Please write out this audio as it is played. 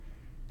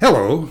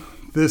Hello,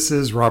 this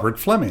is Robert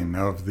Fleming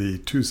of the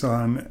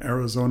Tucson,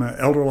 Arizona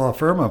elder law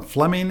firm of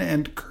Fleming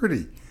and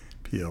Curti,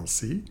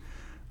 PLC.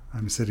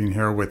 I'm sitting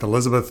here with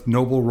Elizabeth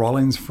Noble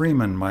Rawlings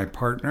Freeman, my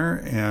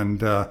partner, and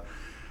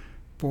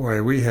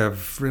boy, we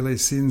have really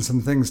seen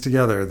some things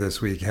together this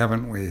week,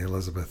 haven't we,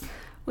 Elizabeth?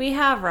 We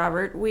have,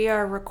 Robert. We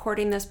are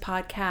recording this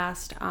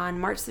podcast on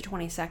March the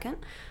 22nd.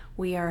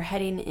 We are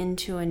heading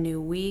into a new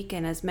week,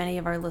 and as many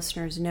of our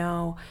listeners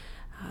know,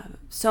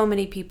 so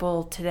many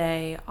people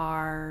today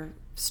are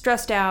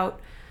stressed out,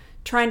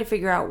 trying to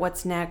figure out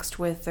what's next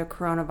with the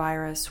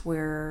coronavirus.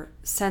 We're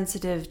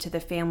sensitive to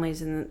the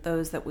families and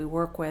those that we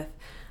work with.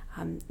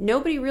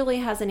 Nobody really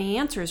has any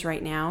answers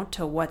right now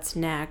to what's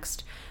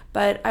next,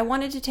 but I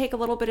wanted to take a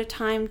little bit of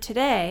time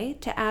today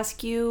to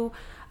ask you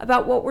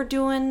about what we're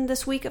doing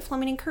this week at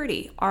Fleming and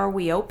Curti. Are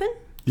we open?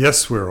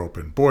 Yes, we're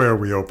open. Boy, are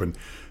we open.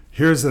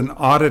 Here's an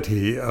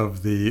oddity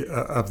of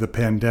the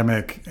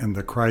pandemic and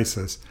the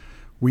crisis.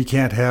 We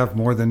can't have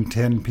more than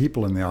 10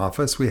 people in the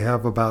office. We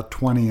have about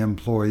 20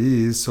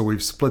 employees, so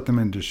we've split them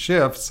into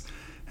shifts.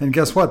 And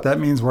guess what? That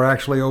means we're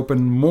actually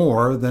open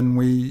more than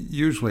we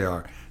usually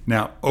are.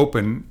 Now,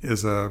 open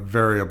is a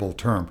variable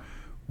term.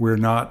 We're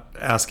not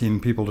asking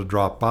people to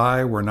drop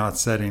by. We're not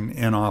setting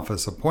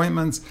in-office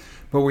appointments.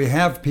 But we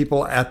have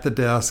people at the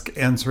desk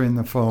answering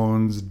the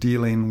phones,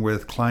 dealing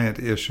with client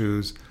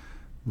issues,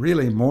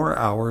 really more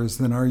hours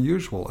than are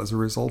usual as a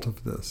result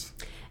of this.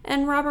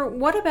 And Robert,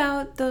 what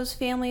about those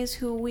families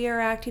who we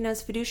are acting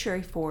as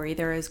fiduciary for,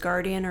 either as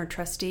guardian or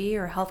trustee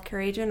or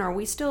healthcare agent? Are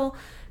we still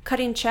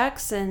cutting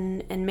checks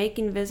and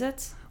making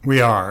visits? We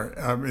are.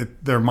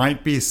 There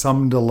might be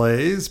some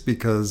delays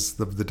because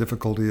of the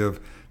difficulty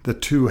of the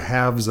two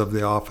halves of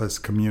the office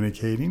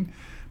communicating,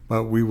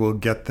 but we will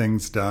get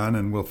things done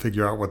and we'll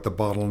figure out what the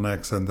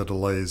bottlenecks and the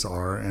delays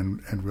are,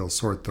 and we'll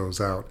sort those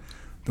out.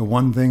 The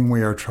one thing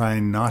we are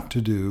trying not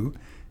to do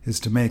is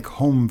to make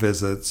home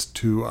visits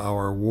to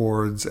our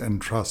wards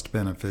and trust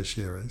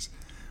beneficiaries.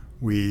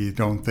 We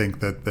don't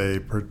think that they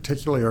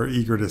particularly are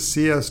eager to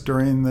see us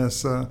during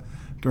this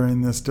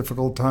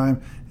difficult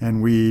time,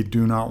 and we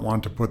do not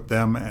want to put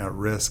them at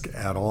risk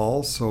at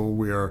all. So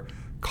we are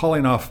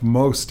calling off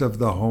most of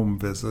the home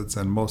visits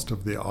and most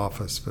of the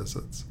office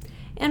visits.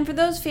 And for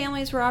those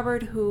families,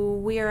 Robert, who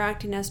we are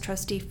acting as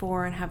trustee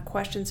for and have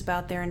questions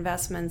about their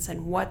investments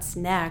and what's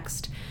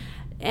next,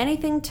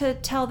 anything to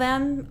tell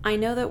them? I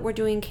know that we're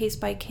doing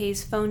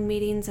case-by-case phone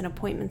meetings and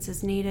appointments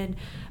as needed,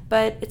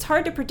 but it's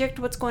hard to predict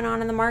what's going on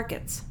in the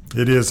markets.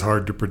 It is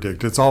hard to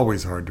predict. It's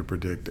always hard to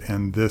predict.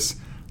 And this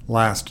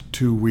last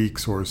 2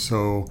 weeks or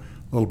so,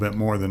 a little bit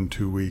more than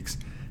 2 weeks,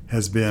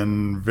 has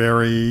been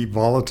very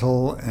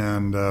volatile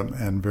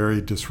and very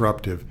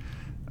disruptive.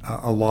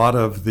 A lot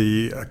of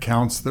the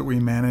accounts that we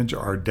manage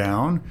are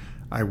down.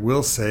 I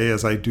will say,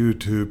 as I do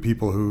to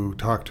people who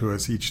talk to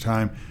us each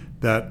time,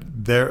 that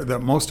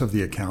most of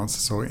the accounts,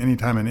 so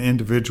anytime an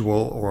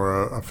individual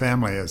or a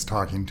family is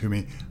talking to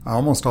me, I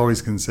almost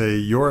always can say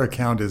your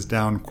account is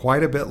down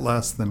quite a bit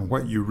less than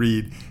what you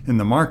read in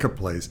the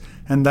marketplace.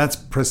 And that's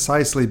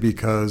precisely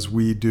because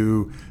we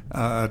do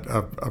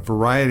a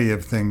variety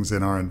of things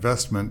in our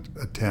investment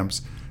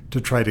attempts to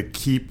try to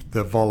keep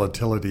the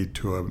volatility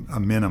to a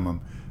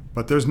minimum.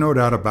 But there's no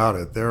doubt about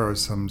it. There are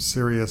some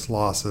serious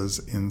losses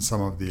in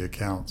some of the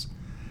accounts.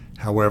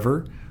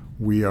 However,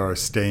 we are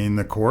staying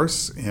the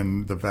course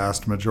in the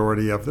vast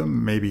majority of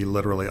them, maybe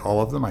literally all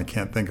of them. I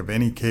can't think of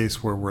any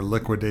case where we're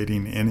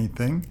liquidating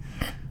anything,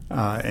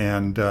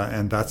 and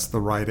that's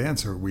the right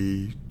answer.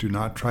 We do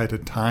not try to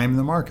time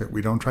the market.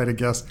 We don't try to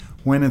guess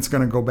when it's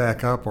going to go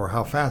back up or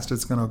how fast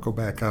it's going to go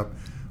back up.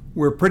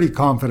 We're pretty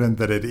confident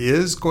that it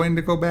is going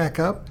to go back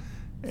up,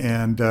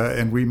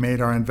 and we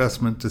made our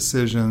investment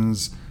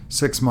decisions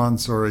 6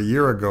 months or a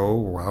year ago,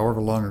 or however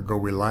long ago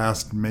we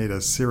last made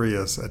a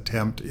serious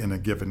attempt in a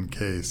given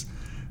case,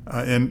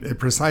 and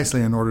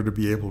precisely in order to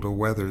be able to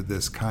weather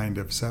this kind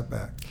of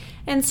setback.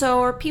 And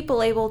so are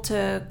people able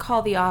to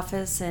call the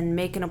office and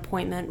make an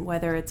appointment,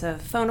 whether it's a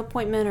phone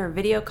appointment or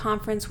video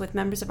conference with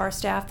members of our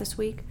staff this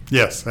week?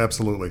 Yes,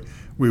 absolutely.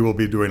 We will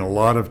be doing a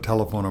lot of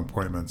telephone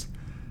appointments.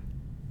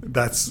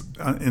 That's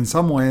in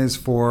some ways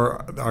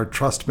for our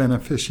trust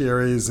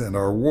beneficiaries and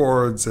our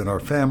wards and our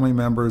family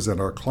members and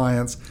our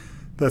clients.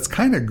 That's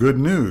kind of good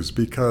news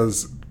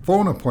because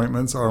phone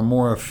appointments are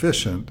more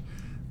efficient.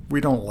 We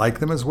don't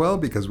like them as well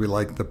because we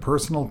like the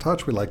personal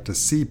touch. We like to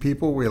see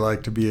people. We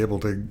like to be able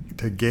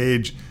to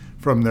gauge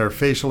from their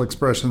facial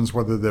expressions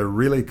whether they're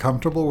really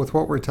comfortable with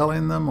what we're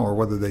telling them or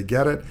whether they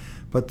get it.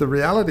 But the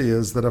reality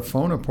is that a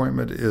phone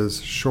appointment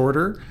is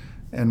shorter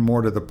and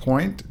more to the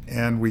point,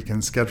 and we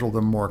can schedule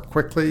them more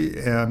quickly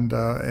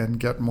and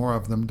get more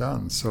of them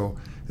done. So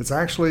it's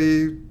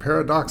actually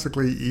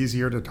paradoxically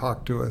easier to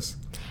talk to us.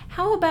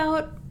 How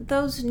about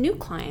those new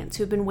clients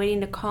who've been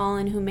waiting to call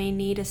and who may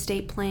need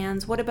estate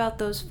plans? What about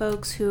those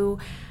folks who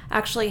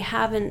actually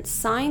haven't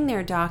signed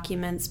their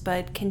documents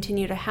but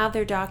continue to have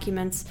their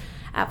documents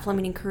at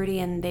Fleming and Curti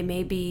and they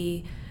may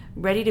be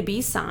ready to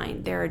be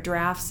signed? There are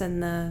drafts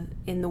in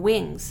the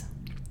wings.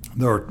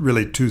 There are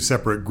really two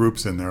separate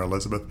groups in there,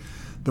 Elizabeth.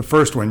 The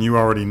first one you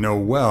already know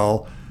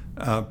well.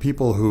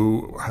 People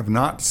who have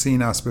not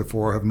seen us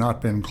before, have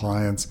not been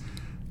clients,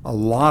 a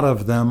lot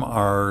of them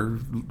are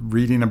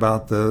reading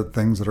about the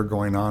things that are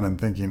going on and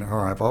thinking, oh,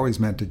 I've always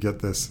meant to get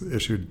this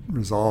issue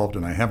resolved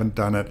and I haven't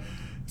done it.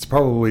 It's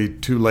probably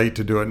too late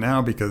to do it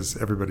now because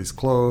everybody's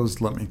closed.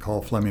 Let me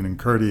call Fleming and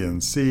Curti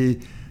and see.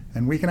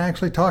 And we can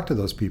actually talk to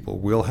those people.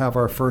 We'll have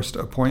our first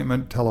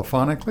appointment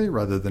telephonically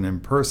rather than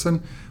in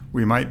person.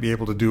 We might be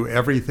able to do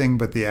everything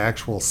but the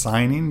actual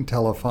signing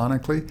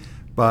telephonically.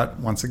 But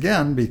once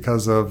again,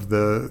 because of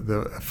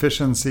the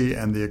efficiency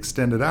and the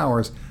extended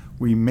hours,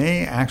 we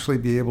may actually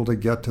be able to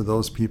get to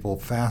those people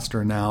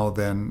faster now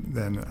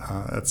than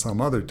at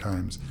some other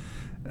times.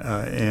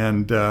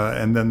 And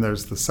then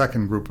there's the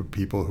second group of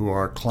people who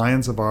are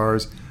clients of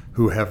ours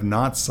who have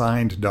not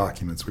signed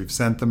documents. We've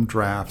sent them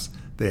drafts.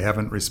 They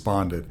haven't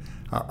responded.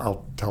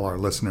 I'll tell our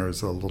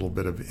listeners a little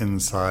bit of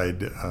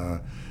inside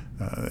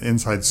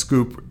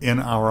scoop. In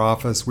our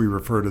office, we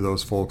refer to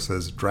those folks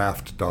as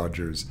draft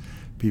dodgers,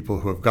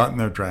 people who have gotten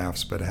their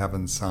drafts but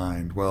haven't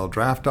signed. Well,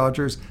 draft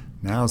dodgers,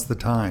 now's the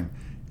time.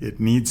 It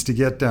needs to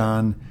get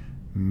done.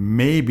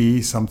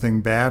 Maybe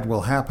something bad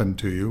will happen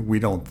to you. We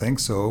don't think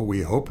so.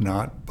 We hope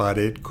not, but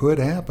it could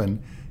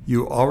happen.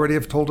 You already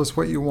have told us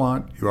what you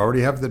want. You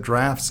already have the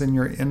drafts in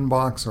your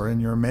inbox or in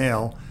your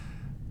mail.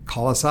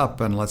 Call us up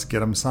and let's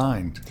get them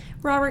signed.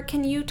 Robert,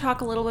 can you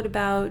talk a little bit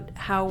about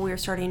how we're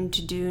starting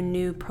to do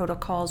new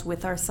protocols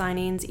with our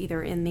signings,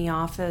 either in the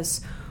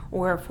office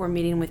or if we're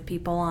meeting with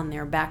people on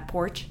their back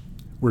porch?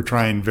 We're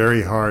trying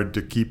very hard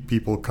to keep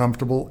people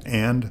comfortable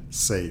and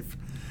safe.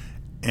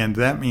 And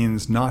that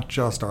means not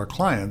just our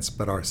clients,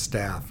 but our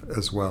staff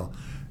as well.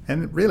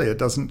 And really, it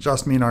doesn't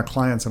just mean our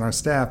clients and our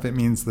staff. It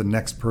means the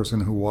next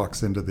person who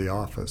walks into the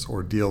office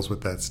or deals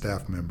with that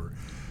staff member.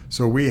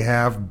 So we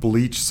have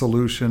bleach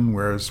solution.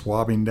 We're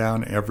swabbing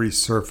down every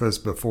surface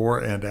before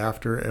and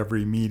after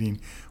every meeting.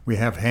 We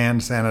have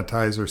hand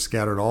sanitizer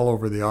scattered all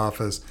over the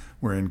office.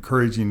 We're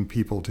encouraging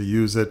people to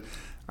use it.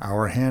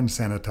 Our hand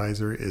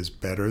sanitizer is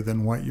better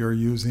than what you're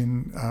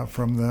using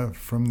from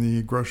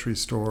the grocery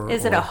store.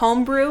 Is it a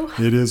home brew?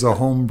 It is a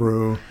home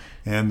brew,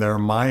 and there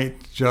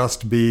might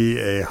just be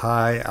a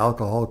high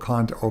alcohol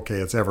content. Okay,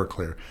 it's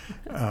Everclear,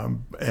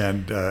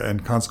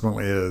 and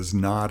consequently, it is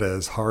not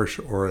as harsh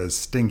or as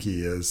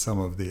stinky as some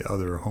of the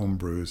other home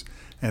brews.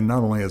 And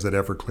not only is it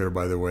Everclear,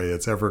 by the way,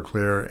 it's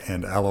Everclear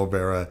and aloe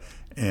vera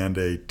and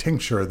a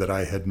tincture that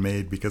I had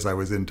made because I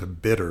was into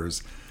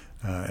bitters.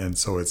 And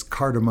so it's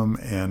cardamom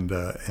and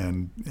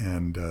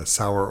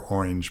sour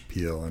orange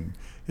peel, and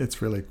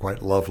it's really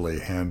quite lovely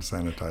hand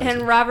sanitizer.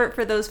 And Robert,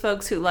 for those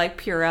folks who like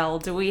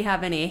Purell, do we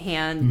have any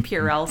hand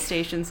Purell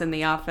stations in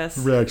the office?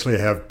 We actually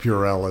have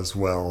Purell as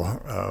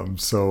well,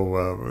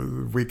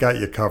 so we got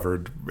you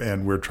covered,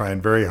 and we're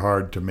trying very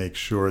hard to make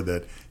sure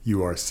that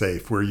you are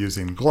safe. We're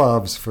using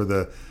gloves for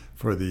the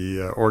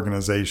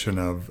organization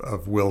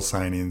of will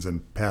signings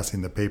and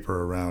passing the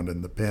paper around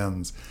and the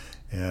pens.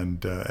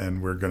 And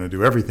we're going to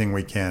do everything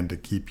we can to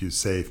keep you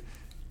safe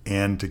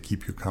and to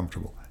keep you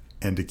comfortable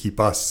and to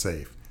keep us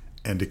safe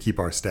and to keep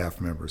our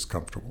staff members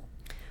comfortable.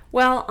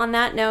 Well, on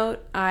that note,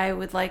 I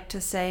would like to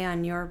say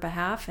on your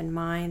behalf and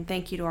mine,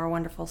 thank you to our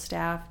wonderful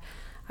staff.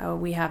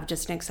 We have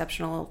just an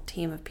exceptional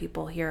team of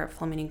people here at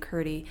Fleming and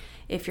Curti.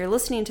 If you're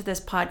listening to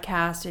this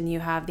podcast and you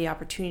have the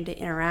opportunity to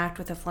interact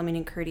with a Fleming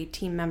and Curti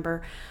team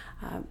member,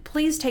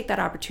 please take that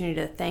opportunity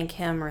to thank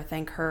him or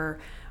thank her.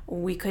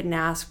 We couldn't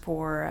ask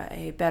for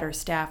a better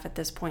staff at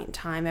this point in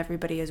time.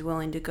 Everybody is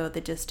willing to go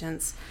the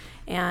distance.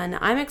 And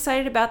I'm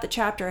excited about the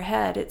chapter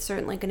ahead. It's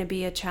certainly going to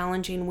be a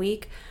challenging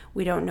week.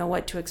 We don't know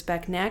what to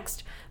expect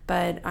next,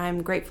 but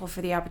I'm grateful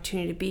for the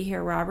opportunity to be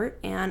here, Robert.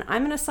 And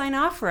I'm going to sign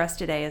off for us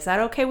today. Is that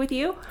okay with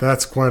you?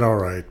 That's quite all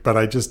right. But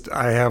I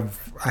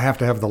have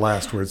to have the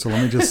last word. So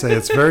let me just say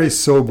it's very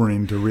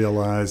sobering to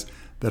realize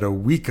that a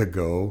week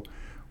ago,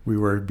 we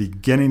were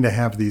beginning to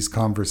have these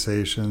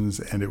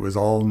conversations, and it was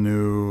all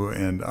new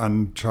and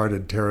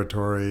uncharted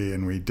territory,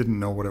 and we didn't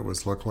know what it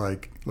was going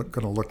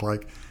to look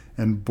like.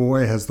 And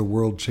boy, has the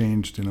world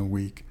changed in a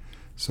week.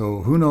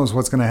 So who knows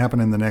what's going to happen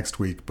in the next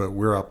week, but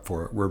we're up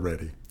for it. We're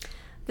ready.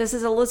 This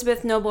is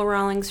Elizabeth Noble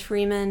Rawlings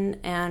Freeman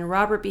and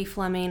Robert B.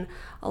 Fleming,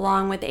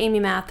 along with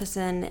Amy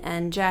Matheson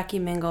and Jackie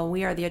Mingle.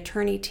 We are the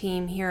attorney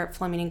team here at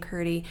Fleming and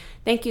Curti.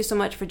 Thank you so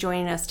much for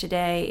joining us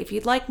today. If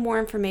you'd like more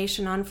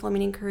information on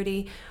Fleming and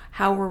Curti,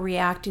 how we're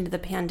reacting to the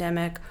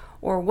pandemic,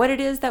 or what it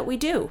is that we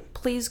do,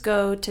 please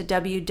go to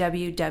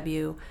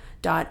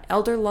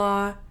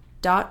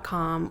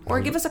www.elderlaw.com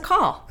or give us a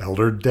call.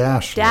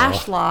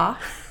 Elder-law.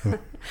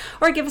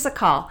 Or give us a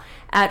call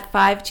at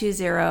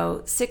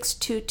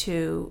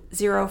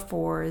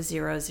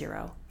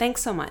 520-622-0400.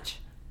 Thanks so much.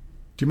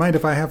 Do you mind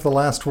if I have the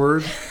last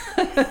word?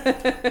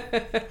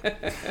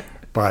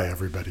 Bye,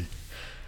 everybody.